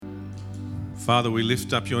Father, we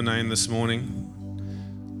lift up your name this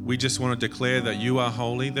morning. We just want to declare that you are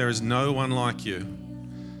holy. There is no one like you.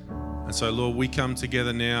 And so, Lord, we come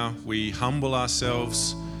together now. We humble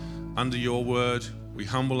ourselves under your word. We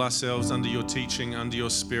humble ourselves under your teaching, under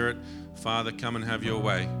your spirit. Father, come and have your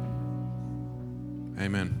way.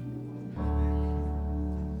 Amen.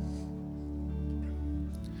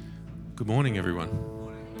 Good morning, everyone.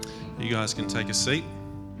 You guys can take a seat.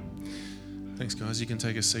 Thanks, guys. You can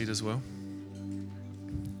take a seat as well.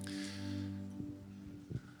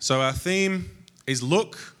 So our theme is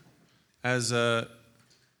look, as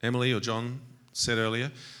Emily or John said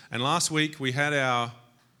earlier. And last week we had our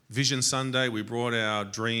Vision Sunday. We brought our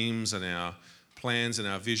dreams and our plans and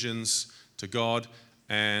our visions to God.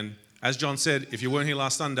 And as John said, if you weren't here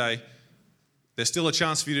last Sunday, there's still a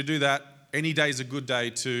chance for you to do that. Any day is a good day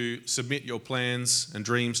to submit your plans and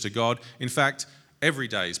dreams to God. In fact, every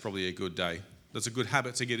day is probably a good day. That's a good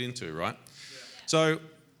habit to get into, right? Yeah. So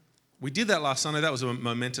we did that last Sunday. That was a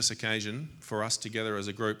momentous occasion for us together as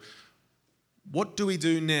a group. What do we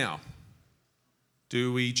do now?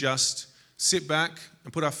 Do we just sit back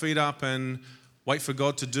and put our feet up and wait for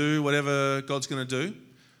God to do whatever God's going to do?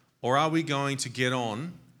 Or are we going to get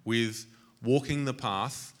on with walking the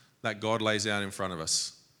path that God lays out in front of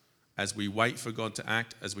us as we wait for God to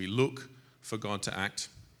act, as we look for God to act?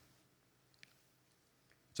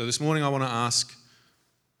 So this morning I want to ask,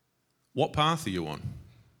 what path are you on?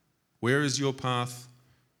 Where is your path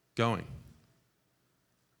going?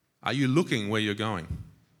 Are you looking where you're going?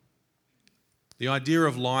 The idea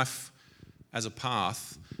of life as a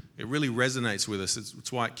path, it really resonates with us.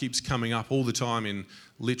 It's why it keeps coming up all the time in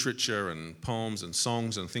literature and poems and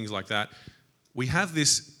songs and things like that. We have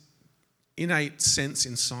this innate sense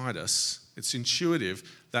inside us, it's intuitive,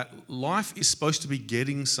 that life is supposed to be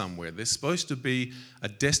getting somewhere. There's supposed to be a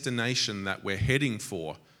destination that we're heading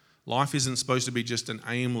for. Life isn't supposed to be just an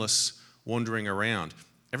aimless wandering around.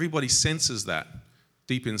 Everybody senses that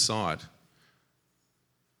deep inside.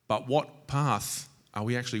 But what path are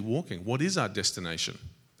we actually walking? What is our destination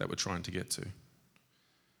that we're trying to get to?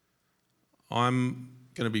 I'm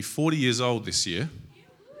going to be 40 years old this year.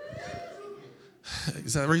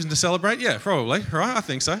 Is that a reason to celebrate? Yeah, probably, right? I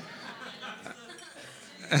think so.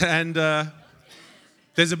 And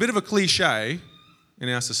there's a bit of a cliche in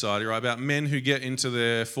our society, right, about men who get into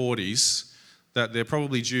their 40s that they're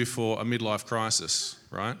probably due for a midlife crisis,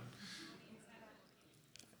 right?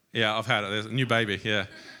 Yeah, I've had it. There's a new baby, yeah.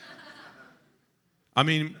 I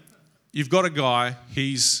mean, you've got a guy,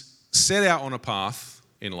 he's set out on a path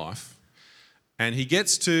in life, and he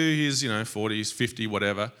gets to his, 40s, 50,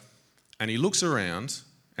 whatever, and he looks around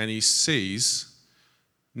and he sees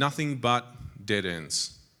nothing but dead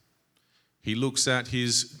ends. He looks at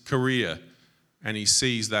his career and he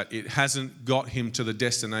sees that it hasn't got him to the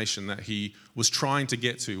destination that he was trying to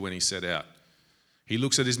get to when he set out. He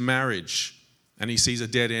looks at his marriage and he sees a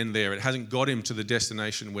dead end there. It hasn't got him to the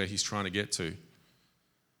destination where he's trying to get to.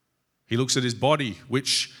 He looks at his body,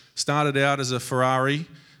 which started out as a Ferrari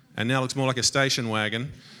and now looks more like a station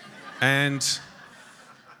wagon. And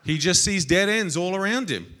he just sees dead ends all around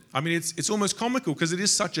him. I mean, it's almost comical because it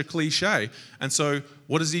is such a cliche. And so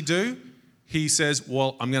what does he do? He says,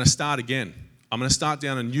 well, I'm going to start again. I'm going to start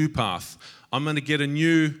down a new path. I'm going to get a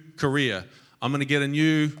new career. I'm going to get a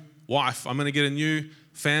new wife. I'm going to get a new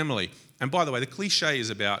family. And by the way, the cliche is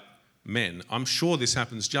about men. I'm sure this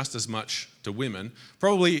happens just as much to women.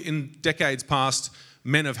 Probably in decades past,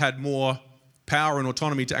 men have had more power and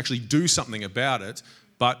autonomy to actually do something about it,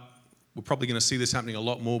 but we're probably going to see this happening a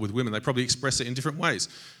lot more with women. They probably express it in different ways.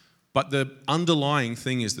 But the underlying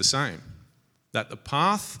thing is the same, that the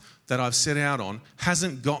path that I've set out on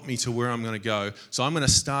hasn't got me to where I'm going to go, so I'm going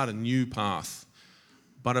to start a new path.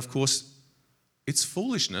 But of course, it's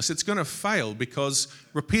foolishness. It's going to fail because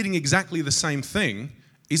repeating exactly the same thing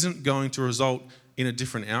isn't going to result in a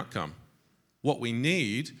different outcome. What we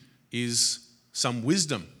need is some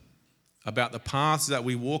wisdom about the paths that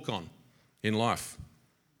we walk on in life.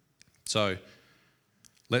 So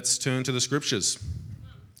let's turn to the scriptures.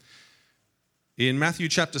 In Matthew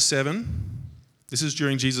chapter 7, this is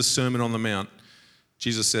during Jesus' Sermon on the Mount,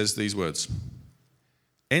 Jesus says these words,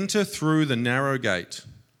 "Enter through the narrow gate,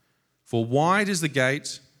 for wide is the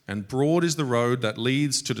gate and broad is the road that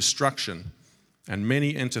leads to destruction, and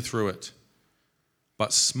many enter through it.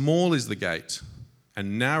 But small is the gate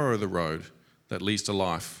and narrow the road that leads to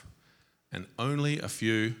life, and only a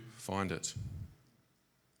few find it."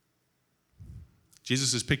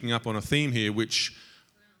 Jesus is picking up on a theme here which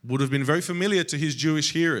would have been very familiar to his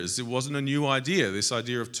Jewish hearers. It wasn't a new idea, this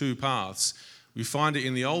idea of two paths. We find it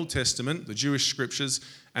in the Old Testament, the Jewish scriptures,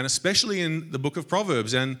 and especially in the book of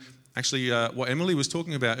Proverbs and actually what Emily was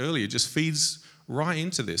talking about earlier just feeds right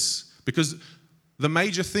into this, because the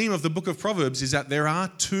major theme of the book of Proverbs is that there are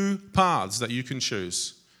two paths that you can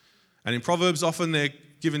choose. And in Proverbs, often they're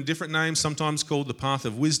given different names, sometimes called the path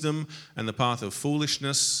of wisdom and the path of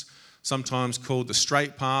foolishness, sometimes called the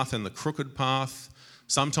straight path and the crooked path,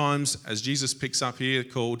 sometimes, as Jesus picks up here,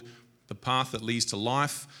 called the path that leads to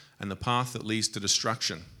life and the path that leads to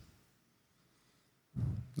destruction.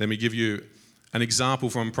 Let me give you an example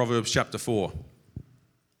from Proverbs chapter 4,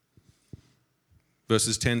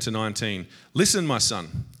 verses 10 to 19. Listen, my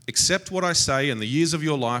son, accept what I say, and the years of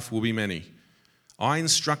your life will be many. I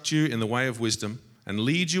instruct you in the way of wisdom and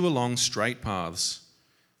lead you along straight paths.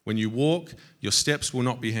 When you walk, your steps will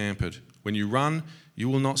not be hampered. When you run, you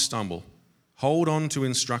will not stumble. Hold on to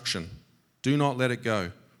instruction. Do not let it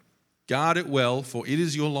go. Guard it well, for it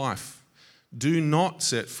is your life. Do not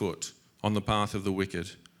set foot on the path of the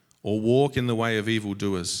wicked, or walk in the way of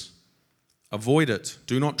evildoers. Avoid it.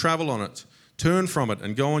 Do not travel on it. Turn from it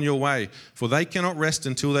and go on your way, for they cannot rest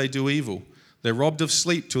until they do evil. They're robbed of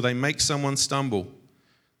sleep till they make someone stumble.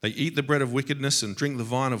 They eat the bread of wickedness and drink the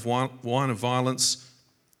wine of violence.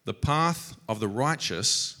 The path of the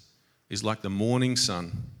righteous is like the morning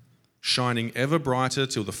sun, shining ever brighter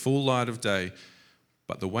till the full light of day.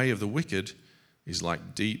 But the way of the wicked is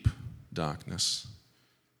like deep darkness.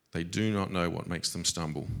 They do not know what makes them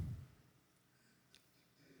stumble.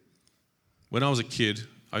 When I was a kid,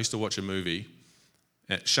 I used to watch a movie.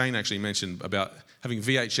 Shane actually mentioned about having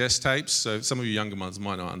VHS tapes, so some of you younger ones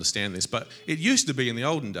might not understand this, but it used to be in the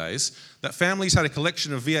olden days that families had a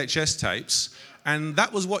collection of VHS tapes, and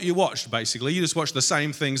that was what you watched, basically. You just watched the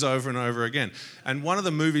same things over and over again. And one of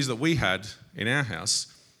the movies that we had in our house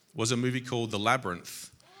was a movie called The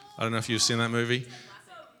Labyrinth. I don't know if you've seen that movie.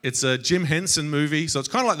 It's a Jim Henson movie, so it's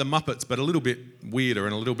kind of like The Muppets, but a little bit weirder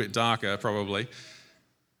and a little bit darker, probably.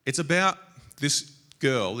 It's about this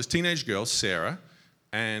girl, this teenage girl, Sarah,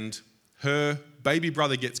 and her baby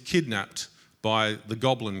brother gets kidnapped by the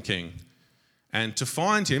Goblin King. And to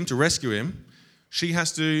find him, to rescue him, she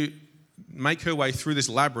has to make her way through this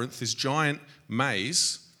labyrinth, this giant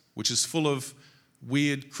maze, which is full of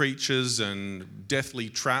weird creatures and deathly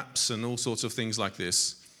traps and all sorts of things like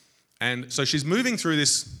this. And so she's moving through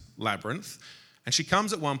this labyrinth, and she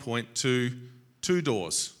comes at one point to two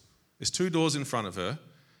doors. There's two doors in front of her,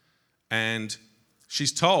 and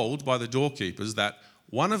she's told by the doorkeepers that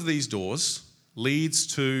one of these doors leads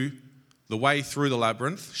to the way through the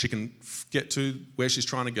labyrinth. She can get to where she's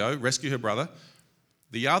trying to go, rescue her brother.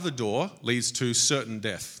 The other door leads to certain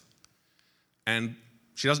death. And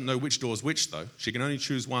she doesn't know which door's which, though. She can only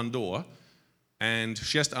choose one door, and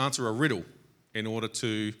she has to answer a riddle in order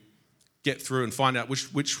to get through and find out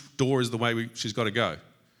which door is the way she's got to go.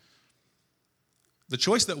 The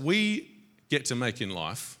choice that we get to make in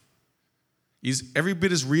life is every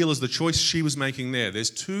bit as real as the choice she was making there.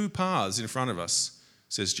 There's two paths in front of us,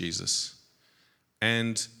 says Jesus.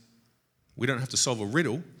 And we don't have to solve a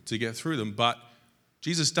riddle to get through them, but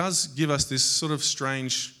Jesus does give us this sort of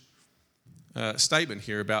strange statement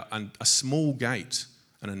here about a small gate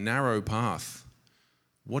and a narrow path.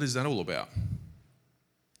 What is that all about?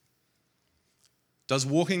 Does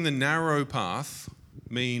walking the narrow path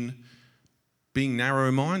mean being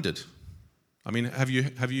narrow-minded? I mean, have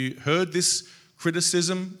you heard this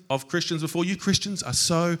criticism of Christians before? You Christians are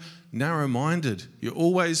so narrow-minded. You're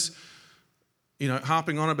always,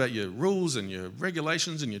 harping on about your rules and your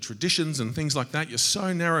regulations and your traditions and things like that. You're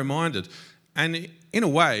so narrow-minded. And in a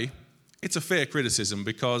way, it's a fair criticism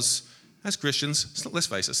because as Christians, let's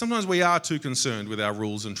face it, sometimes we are too concerned with our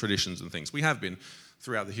rules and traditions and things. We have been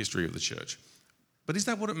throughout the history of the church. But is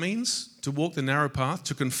that what it means to walk the narrow path,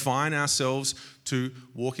 to confine ourselves to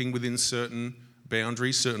walking within certain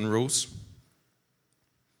boundaries, certain rules?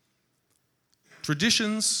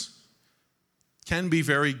 Traditions can be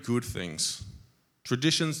very good things.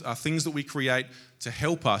 Traditions are things that we create to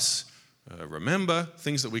help us remember,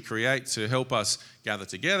 things that we create to help us gather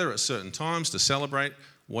together at certain times, to celebrate,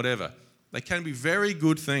 whatever. They can be very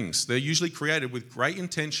good things. They're usually created with great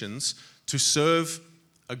intentions to serve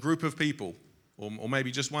a group of people, or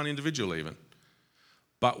maybe just one individual even.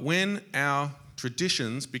 But when our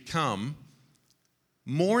traditions become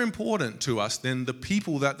more important to us than the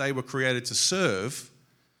people that they were created to serve,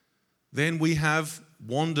 then we have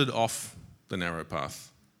wandered off the narrow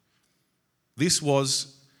path. This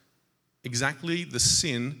was exactly the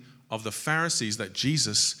sin of the Pharisees that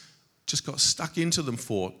Jesus just got stuck into them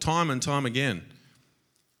for time and time again,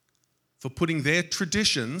 for putting their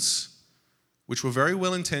traditions, which were very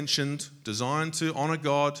well-intentioned, designed to honour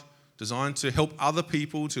God, designed to help other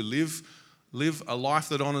people to live a life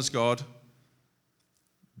that honours God.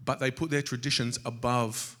 but they put their traditions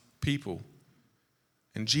above people.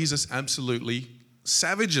 And Jesus absolutely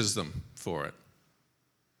savages them for it.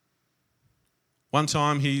 One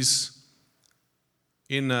time he's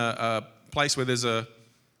in a place where there's a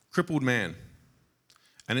crippled man,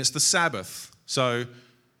 and it's the Sabbath. So,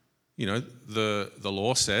 the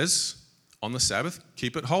law says on the Sabbath,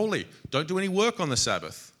 keep it holy. Don't do any work on the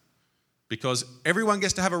Sabbath, because everyone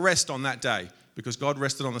gets to have a rest on that day. Because God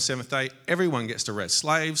rested on the seventh day, everyone gets to rest.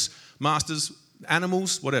 Slaves, masters,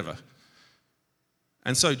 animals, whatever.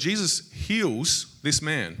 And so Jesus heals this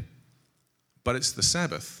man, but it's the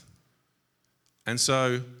Sabbath. And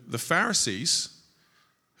so the Pharisees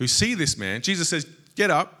who see this man, Jesus says, get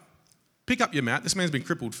up, pick up your mat. This man's been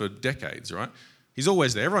crippled for decades, right? He's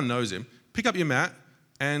always there. Everyone knows him. Pick up your mat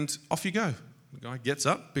and off you go. The guy gets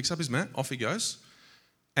up, picks up his mat, off he goes.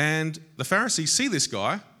 And the Pharisees see this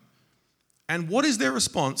guy, and what is their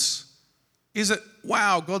response? Is it,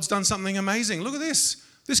 wow, God's done something amazing. Look at this.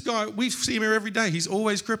 This guy, we see him here every day. He's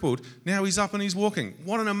always crippled. Now he's up and he's walking.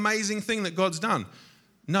 What an amazing thing that God's done.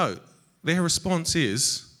 No, their response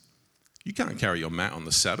is, you can't carry your mat on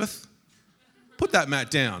the Sabbath. Put that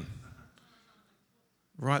mat down.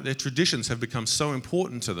 Right? Their traditions have become so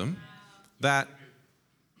important to them that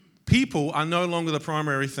people are no longer the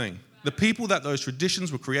primary thing. The people that those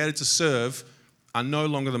traditions were created to serve are no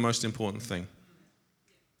longer the most important thing.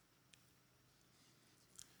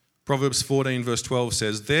 Proverbs 14 verse 12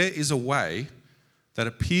 says, there is a way that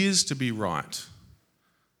appears to be right,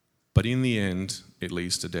 but in the end it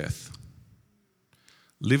leads to death.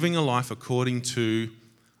 Living a life according to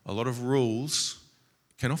a lot of rules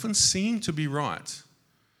can often seem to be right,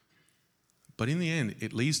 but in the end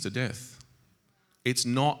it leads to death. It's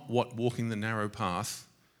not what walking the narrow path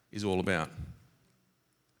is all about.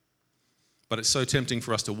 But it's so tempting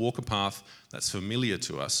for us to walk a path that's familiar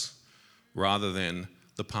to us rather than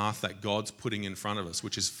the path that God's putting in front of us,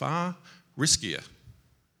 which is far riskier.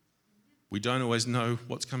 We don't always know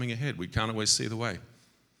what's coming ahead. We can't always see the way.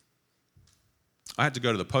 I had to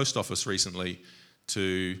go to the post office recently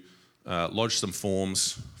to lodge some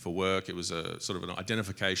forms for work. It was a sort of an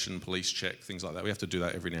identification, police check, things like that. We have to do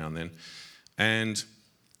that every now and then. And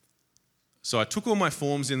so I took all my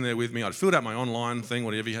forms in there with me. I'd filled out my online thing,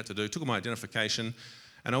 whatever you had to do, took all my identification.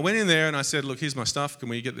 And I went in there and I said, look, here's my stuff. Can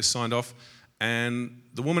we get this signed off? And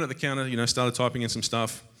the woman at the counter, started typing in some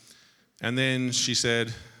stuff. And then she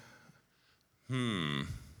said,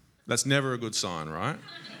 that's never a good sign, right?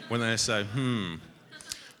 When they say,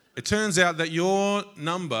 It turns out that your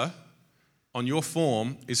number on your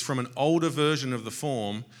form is from an older version of the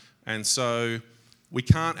form, and so we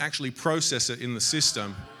can't actually process it in the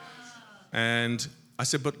system. And I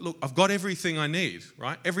said, but look, I've got everything I need,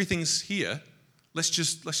 right? Everything's here. Let's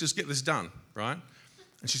just get this done, right?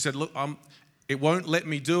 And she said, look, it won't let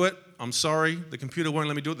me do it. I'm sorry. The computer won't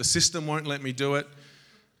let me do it. The system won't let me do it.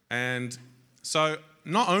 And so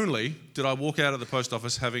not only did I walk out of the post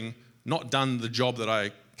office having not done the job that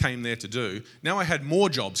I came there to do, now I had more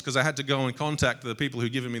jobs because I had to go and contact the people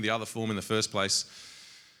who'd given me the other form in the first place.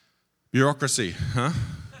 Bureaucracy, huh?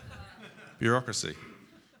 Bureaucracy.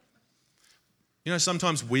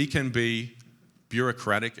 Sometimes we can be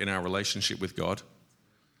bureaucratic in our relationship with God.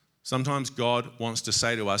 Sometimes God wants to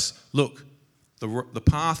say to us, look, the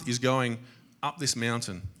path is going up this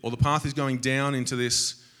mountain, or the path is going down into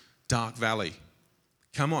this dark valley.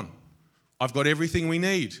 Come on, I've got everything we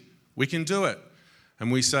need. We can do it.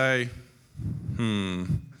 And we say,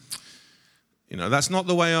 that's not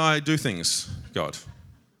the way I do things, God.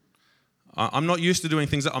 I'm not used to doing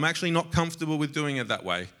things. I'm actually not comfortable with doing it that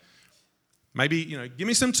way. Maybe, give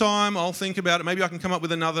me some time, I'll think about it. Maybe I can come up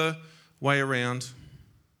with another way around.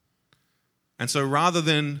 And so rather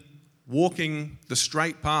than walking the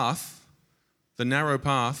straight path, the narrow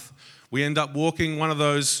path, we end up walking one of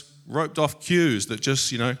those roped off queues that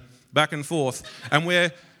just, back and forth. And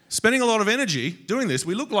we're spending a lot of energy doing this.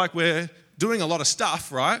 We look like we're doing a lot of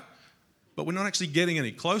stuff, right? But we're not actually getting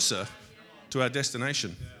any closer to our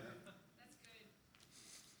destination.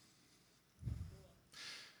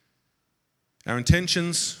 Our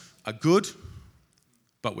intentions are good,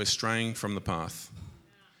 but we're straying from the path.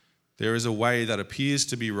 There is a way that appears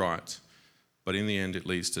to be right, but in the end it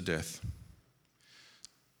leads to death.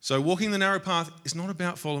 So walking the narrow path is not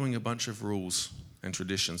about following a bunch of rules and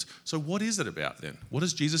traditions. So what is it about then? What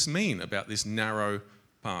does Jesus mean about this narrow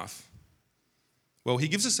path? Well, he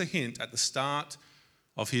gives us a hint at the start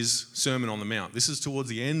of his Sermon on the Mount. This is towards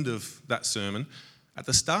the end of that sermon. At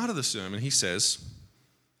the start of the sermon, he says,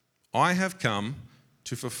 I have come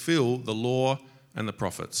to fulfill the law and the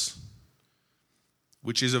prophets,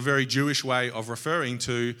 which is a very Jewish way of referring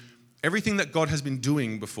to Everything that God has been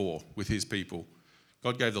doing before with his people.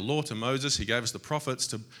 God gave the law to Moses. He gave us the prophets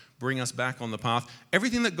to bring us back on the path.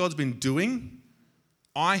 Everything that God's been doing,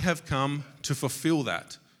 I have come to fulfill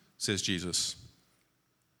that, says Jesus.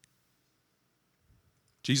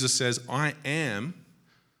 Jesus says, I am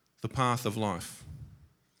the path of life,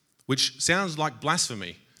 which sounds like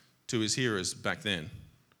blasphemy to his hearers back then.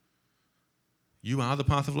 You are the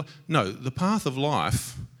path of life? No, the path of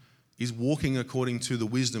life is walking according to the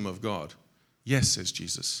wisdom of God. Yes, says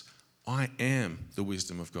Jesus, I am the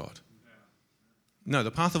wisdom of God. No,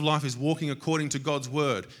 the path of life is walking according to God's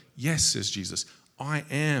word. Yes, says Jesus, I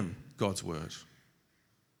am God's word.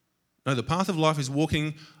 No, the path of life is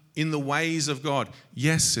walking in the ways of God.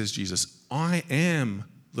 Yes, says Jesus, I am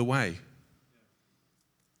the way.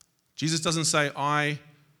 Jesus doesn't say, I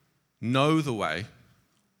know the way,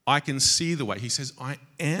 I can see the way. He says, I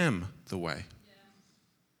am the way. Yeah.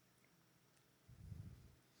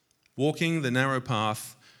 Walking the narrow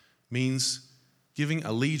path means giving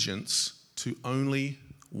allegiance to only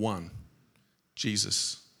one,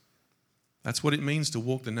 Jesus. That's what it means to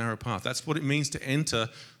walk the narrow path. That's what it means to enter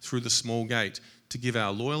through the small gate, to give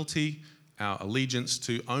our loyalty, our allegiance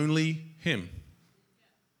to only him,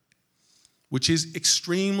 which is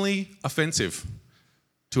extremely offensive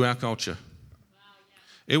to our culture.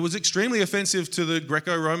 It was extremely offensive to the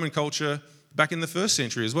Greco-Roman culture back in the first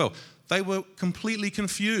century as well. They were completely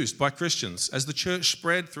confused by Christians. As the church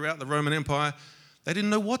spread throughout the Roman Empire, they didn't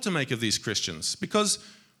know what to make of these Christians. Because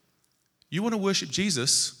you want to worship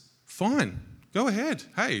Jesus, fine, go ahead.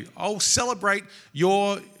 Hey, I'll celebrate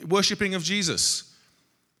your worshipping of Jesus.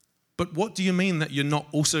 But what do you mean that you're not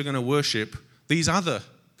also going to worship these other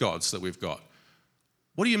gods that we've got?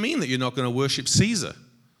 What do you mean that you're not going to worship Caesar?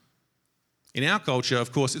 In our culture,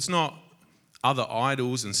 of course, it's not other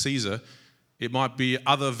idols and Caesar. It might be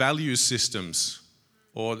other value systems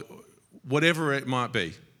or whatever it might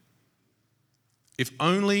be. If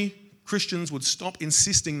only Christians would stop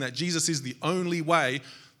insisting that Jesus is the only way,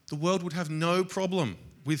 the world would have no problem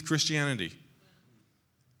with Christianity.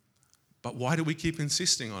 But why do we keep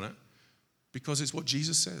insisting on it? Because it's what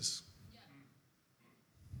Jesus says.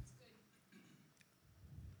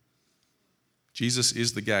 Jesus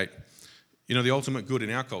is the gate. You know, the ultimate good in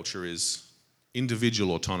our culture is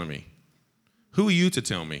individual autonomy. Who are you to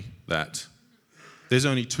tell me that there's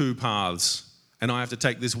only two paths and I have to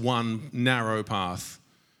take this one narrow path?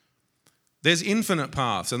 There's infinite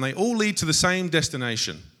paths and they all lead to the same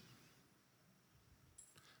destination.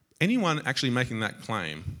 Anyone actually making that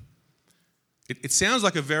claim, it sounds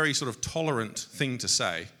like a very sort of tolerant thing to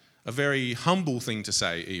say, a very humble thing to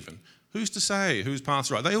say even. Who's to say whose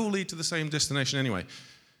path's right? They all lead to the same destination anyway.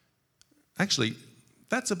 Actually,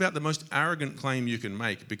 that's about the most arrogant claim you can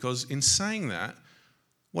make, because in saying that,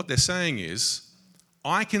 what they're saying is,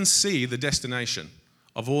 I can see the destination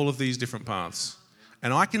of all of these different paths,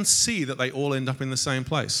 and I can see that they all end up in the same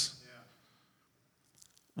place.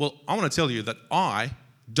 Well, I want to tell you that I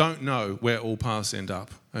don't know where all paths end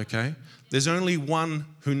up, okay? There's only one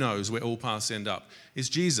who knows where all paths end up. It's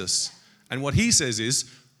Jesus. And what he says is,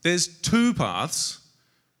 there's two paths.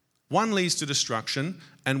 One leads to destruction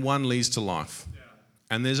and one leads to life. Yeah.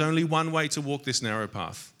 And there's only one way to walk this narrow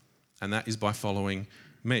path, and that is by following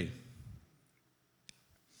me.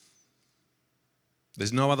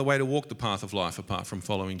 There's no other way to walk the path of life apart from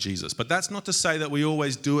following Jesus. But that's not to say that we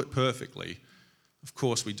always do it perfectly. Of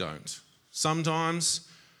course we don't. Sometimes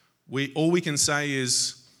all we can say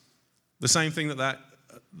is the same thing that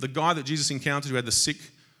the guy that Jesus encountered who had the sick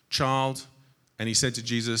child, and he said to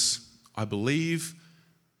Jesus, I believe,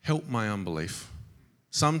 help my unbelief.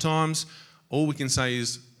 Sometimes all we can say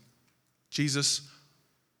is, Jesus,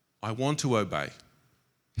 I want to obey.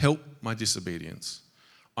 Help my disobedience.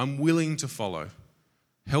 I'm willing to follow.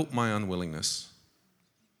 Help my unwillingness.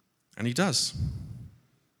 And he does.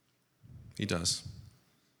 He does.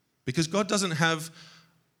 Because God doesn't have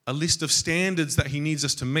a list of standards that he needs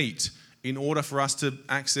us to meet in order for us to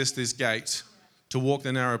access this gate, to walk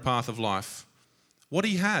the narrow path of life. What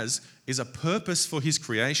he has is a purpose for his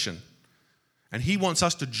creation. And he wants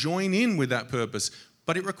us to join in with that purpose.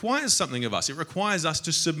 But it requires something of us. It requires us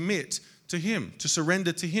to submit to him, to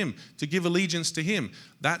surrender to him, to give allegiance to him.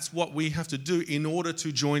 That's what we have to do in order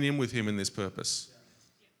to join in with him in this purpose.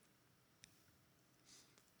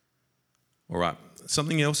 All right,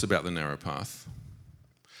 something else about the narrow path.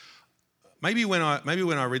 Maybe when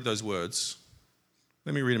I read those words,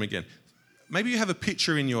 let me read them again. Maybe you have a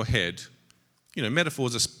picture in your head. You know,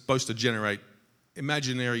 metaphors are supposed to generate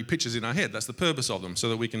imaginary pictures in our head. That's the purpose of them, so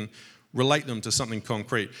that we can relate them to something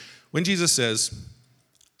concrete. When Jesus says,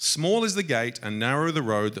 small is the gate and narrow the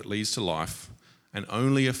road that leads to life, and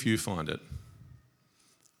only a few find it.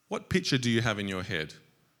 What picture do you have in your head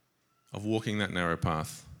of walking that narrow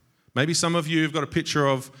path? Maybe some of you have got a picture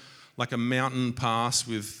of like a mountain pass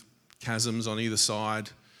with chasms on either side.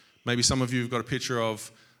 Maybe some of you have got a picture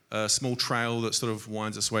of a small trail that sort of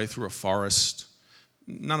winds its way through a forest.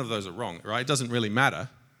 None of those are wrong, right? It doesn't really matter.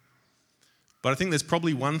 But I think there's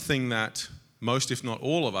probably one thing that most, if not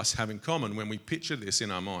all of us, have in common when we picture this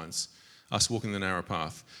in our minds, us walking the narrow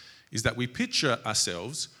path, is that we picture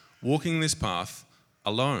ourselves walking this path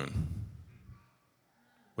alone.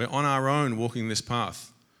 We're on our own walking this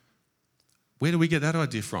path. Where do we get that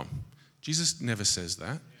idea from? Jesus never says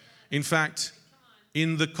that. In fact,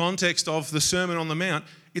 in the context of the Sermon on the Mount,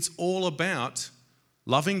 it's all about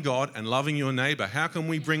loving God and loving your neighbor. How can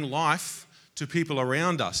we bring life to people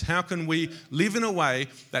around us? How can we live in a way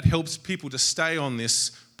that helps people to stay on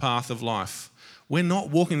this path of life? We're not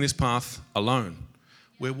walking this path alone.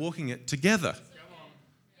 We're walking it together.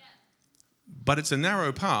 But it's a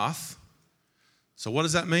narrow path. So what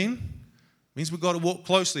does that mean? It means we've got to walk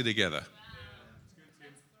closely together.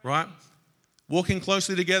 Right? Walking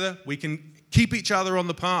closely together, we can keep each other on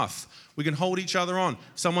the path. We can hold each other on.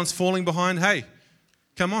 If someone's falling behind, hey,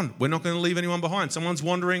 come on, we're not going to leave anyone behind. Someone's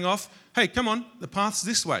wandering off, hey, come on, the path's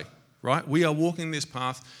this way, right? We are walking this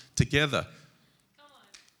path together.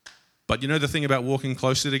 But you know the thing about walking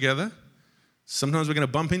closely together? Sometimes we're going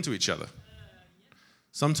to bump into each other.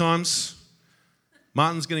 Sometimes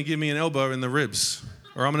Martin's going to give me an elbow in the ribs,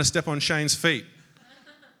 or I'm going to step on Shane's feet,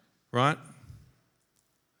 right?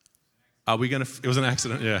 Are we going to... It was an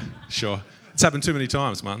accident, yeah, sure. It's happened too many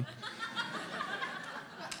times, Martin.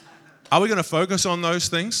 Are we going to focus on those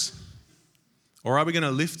things? Or are we going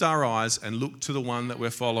to lift our eyes and look to the one that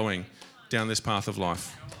we're following down this path of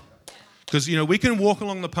life? Because, you know, we can walk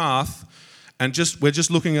along the path and we're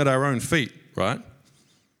just looking at our own feet, right?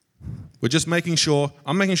 We're just making sure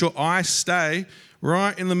I stay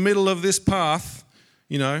right in the middle of this path,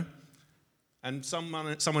 you know, and someone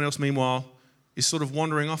else, meanwhile, is sort of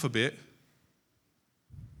wandering off a bit.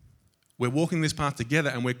 We're walking this path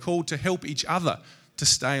together, and we're called to help each other to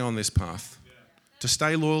stay on this path, to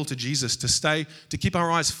stay loyal to Jesus, to keep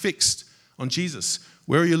our eyes fixed on Jesus.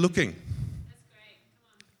 Where are you looking? That's great.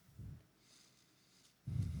 Come on.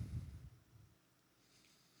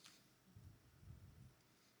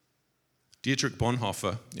 Dietrich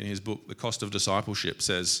Bonhoeffer, in his book, The Cost of Discipleship,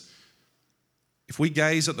 says, if we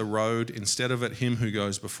gaze at the road instead of at him who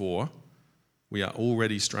goes before, we are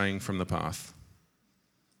already straying from the path.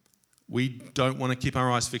 We don't want to keep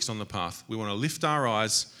our eyes fixed on the path. We want to lift our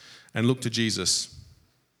eyes and look to Jesus.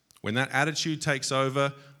 When that attitude takes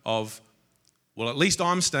over of, well, at least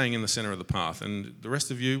I'm staying in the center of the path, and the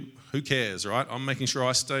rest of you, who cares, right? I'm making sure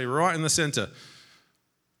I stay right in the center.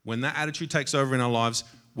 When that attitude takes over in our lives,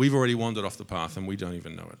 we've already wandered off the path and we don't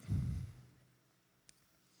even know it.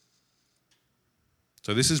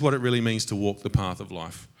 So this is what it really means to walk the path of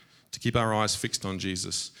life, to keep our eyes fixed on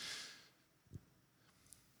Jesus.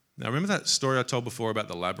 Now, remember that story I told before about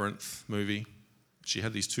the Labyrinth movie? She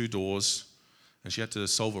had these two doors and she had to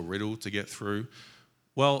solve a riddle to get through.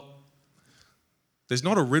 Well, there's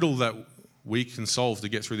not a riddle that we can solve to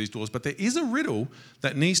get through these doors, but there is a riddle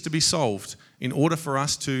that needs to be solved in order for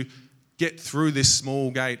us to get through this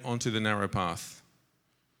small gate onto the narrow path.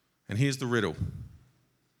 And here's the riddle.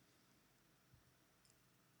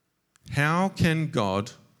 How can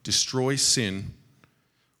God destroy sin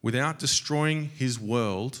without destroying his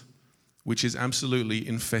world, which is absolutely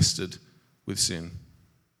infested with sin?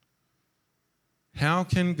 How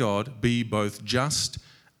can God be both just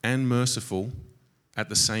and merciful at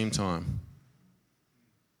the same time?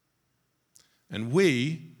 And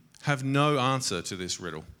we have no answer to this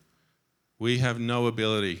riddle. We have no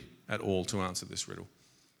ability at all to answer this riddle.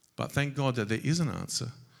 But thank God that there is an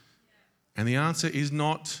answer. And the answer is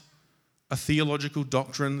not a theological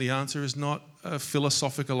doctrine. The answer is not a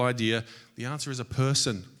philosophical idea. The answer is a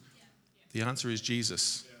person. The answer is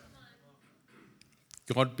Jesus.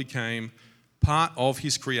 God became part of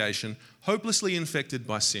his creation, hopelessly infected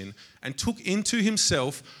by sin, and took into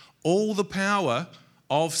himself all the power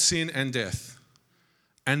of sin and death.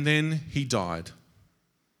 And then he died.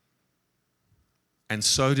 And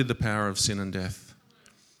so did the power of sin and death.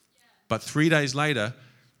 But 3 days later,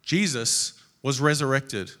 Jesus was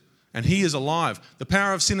resurrected. And he is alive. The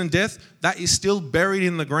power of sin and death, that is still buried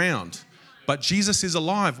in the ground. But Jesus is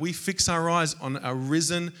alive. We fix our eyes on a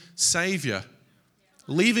risen Savior,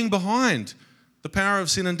 leaving behind the power of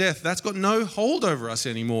sin and death. That's got no hold over us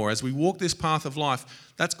anymore as we walk this path of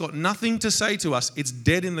life. That's got nothing to say to us. It's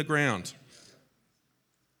dead in the ground.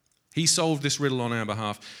 He solved this riddle on our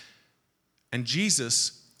behalf. And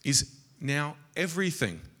Jesus is now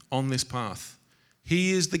everything on this path.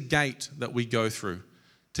 He is the gate that we go through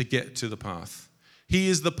to get to the path. He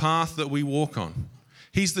is the path that we walk on.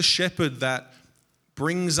 He's the shepherd that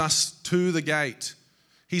brings us to the gate.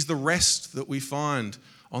 He's the rest that we find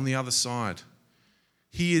on the other side.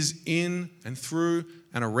 He is in and through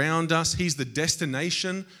and around us. He's the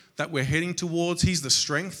destination that we're heading towards. He's the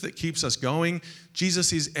strength that keeps us going.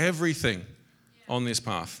 Jesus is everything on this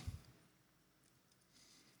path.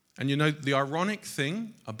 And you know, the ironic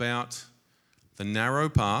thing about the narrow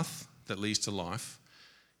path that leads to life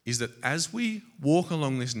is that as we walk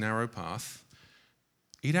along this narrow path,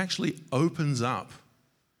 it actually opens up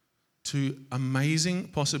to amazing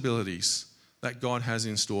possibilities that God has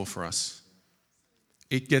in store for us.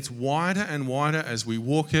 It gets wider and wider as we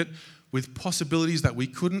walk it, with possibilities that we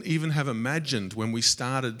couldn't even have imagined when we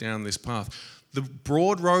started down this path. The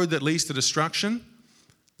broad road that leads to destruction,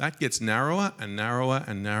 that gets narrower and narrower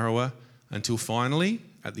and narrower until finally,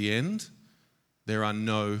 at the end, there are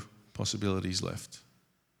no possibilities left.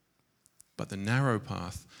 But the narrow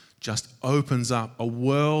path just opens up a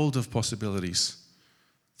world of possibilities,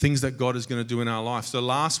 things that God is going to do in our life. So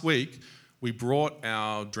last week, we brought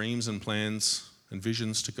our dreams and plans and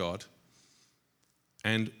visions to God.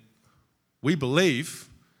 And we believe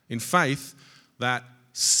in faith that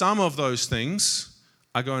some of those things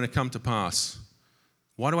are going to come to pass.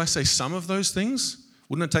 Why do I say some of those things?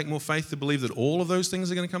 Wouldn't it take more faith to believe that all of those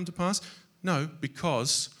things are going to come to pass? No,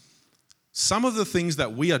 because some of the things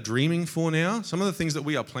that we are dreaming for now, some of the things that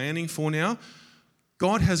we are planning for now,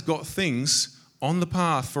 God has got things on the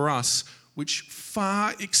path for us which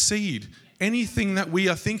far exceed anything that we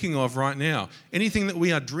are thinking of right now, anything that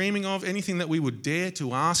we are dreaming of, anything that we would dare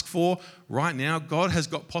to ask for right now. God has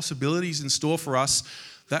got possibilities in store for us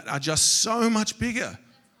that are just so much bigger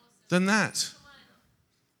than that.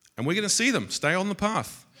 And we're going to see them. Stay on the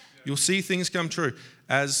path. You'll see things come true.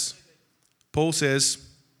 As Paul says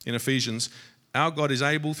in Ephesians, our God is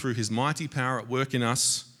able through his mighty power at work in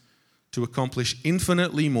us to accomplish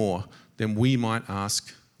infinitely more than we might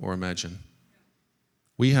ask or imagine.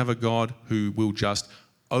 We have a God who will just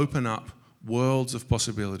open up worlds of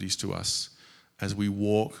possibilities to us as we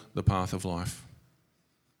walk the path of life.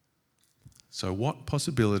 So what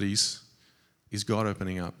possibilities is God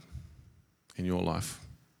opening up in your life?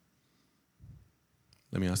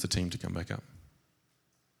 Let me ask the team to come back up.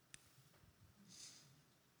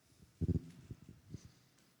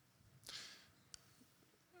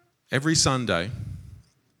 Every Sunday,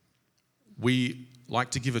 we like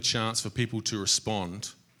to give a chance for people to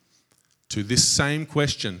respond to this same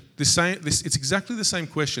question. It's exactly the same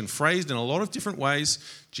question, phrased in a lot of different ways.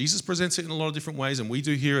 Jesus presents it in a lot of different ways, and we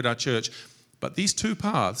do here at our church. But these two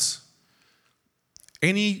paths,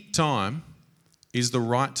 any time is the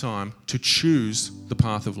right time to choose the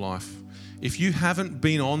path of life. If you haven't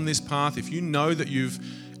been on this path, if you know that you've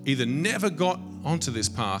either never got onto this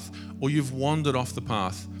path or you've wandered off the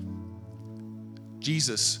path,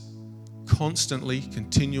 Jesus constantly,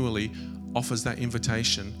 continually offers that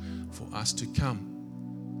invitation for us to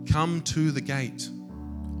come. Come to the gate.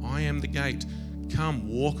 I am the gate. Come,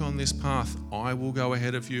 walk on this path. I will go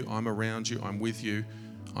ahead of you. I'm around you. I'm with you.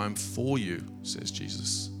 I'm for you, says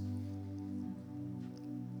Jesus.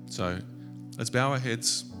 So let's bow our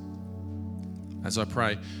heads as I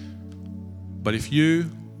pray. But if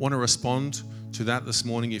you want to respond to that this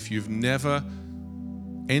morning, if you've never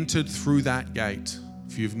entered through that gate,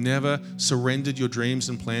 if you've never surrendered your dreams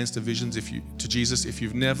and plans to visions to Jesus, if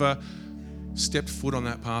you've never stepped foot on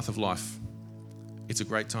that path of life, it's a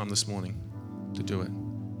great time this morning to do it.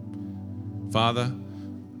 Father,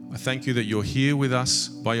 I thank you that you're here with us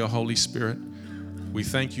by your Holy Spirit. We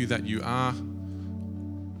thank you that you are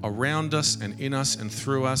around us and in us and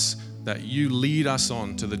through us, that you lead us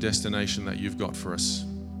on to the destination that you've got for us.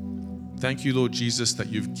 Thank you, Lord Jesus, that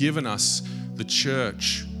you've given us the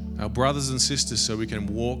church, our brothers and sisters, so we can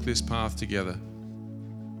walk this path together.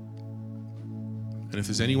 And if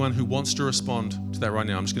there's anyone who wants to respond to that right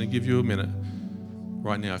now, I'm just going to give you a minute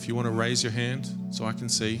right now. If you want to raise your hand so I can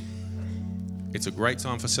see, it's a great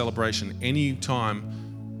time for celebration. Any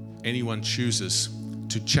time anyone chooses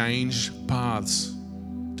to change paths,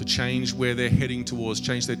 to change where they're heading towards,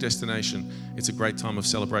 change their destination, it's a great time of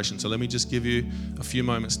celebration. So let me just give you a few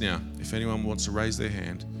moments now, if anyone wants to raise their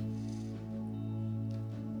hand.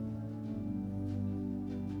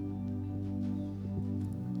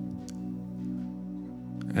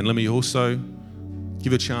 And let me also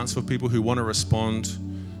give a chance for people who want to respond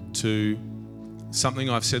to something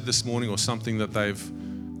I've said this morning or something that they've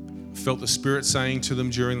felt the Spirit saying to them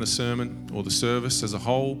during the sermon or the service as a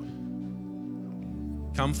whole.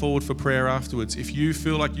 come forward for prayer afterwards. If you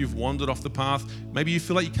feel like you've wandered off the path, maybe you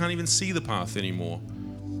feel like you can't even see the path anymore.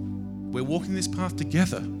 We're walking this path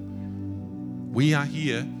together. We are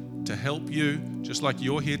here to help you, just like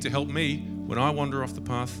you're here to help me when I wander off the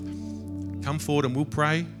path. Come forward and we'll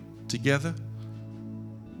pray together.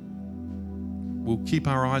 We'll keep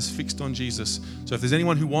our eyes fixed on Jesus. So if there's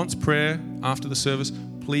anyone who wants prayer after the service,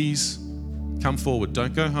 please come forward.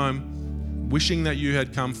 Don't go home wishing that you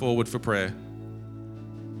had come forward for prayer.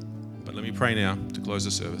 But let me pray now to close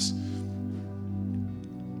the service.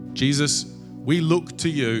 Jesus, we look to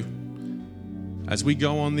you as we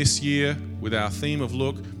go on this year with our theme of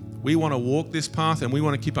look. We want to walk this path and we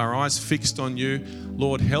want to keep our eyes fixed on you.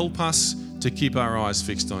 Lord, help us to keep our eyes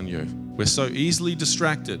fixed on you. We're so easily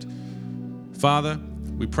distracted. Father,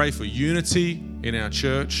 we pray for unity in our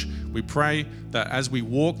church. We pray that as we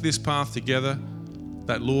walk this path together,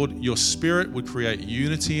 that, Lord, your Spirit would create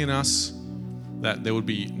unity in us, that there would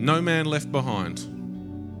be no man left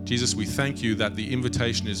behind. Jesus, we thank you that the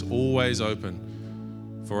invitation is always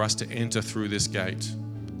open for us to enter through this gate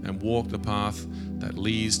and walk the path that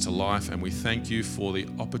leads to life. And we thank you for the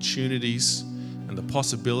opportunities and the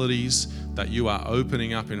possibilities that you are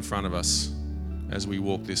opening up in front of us as we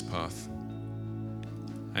walk this path.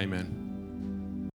 Amen.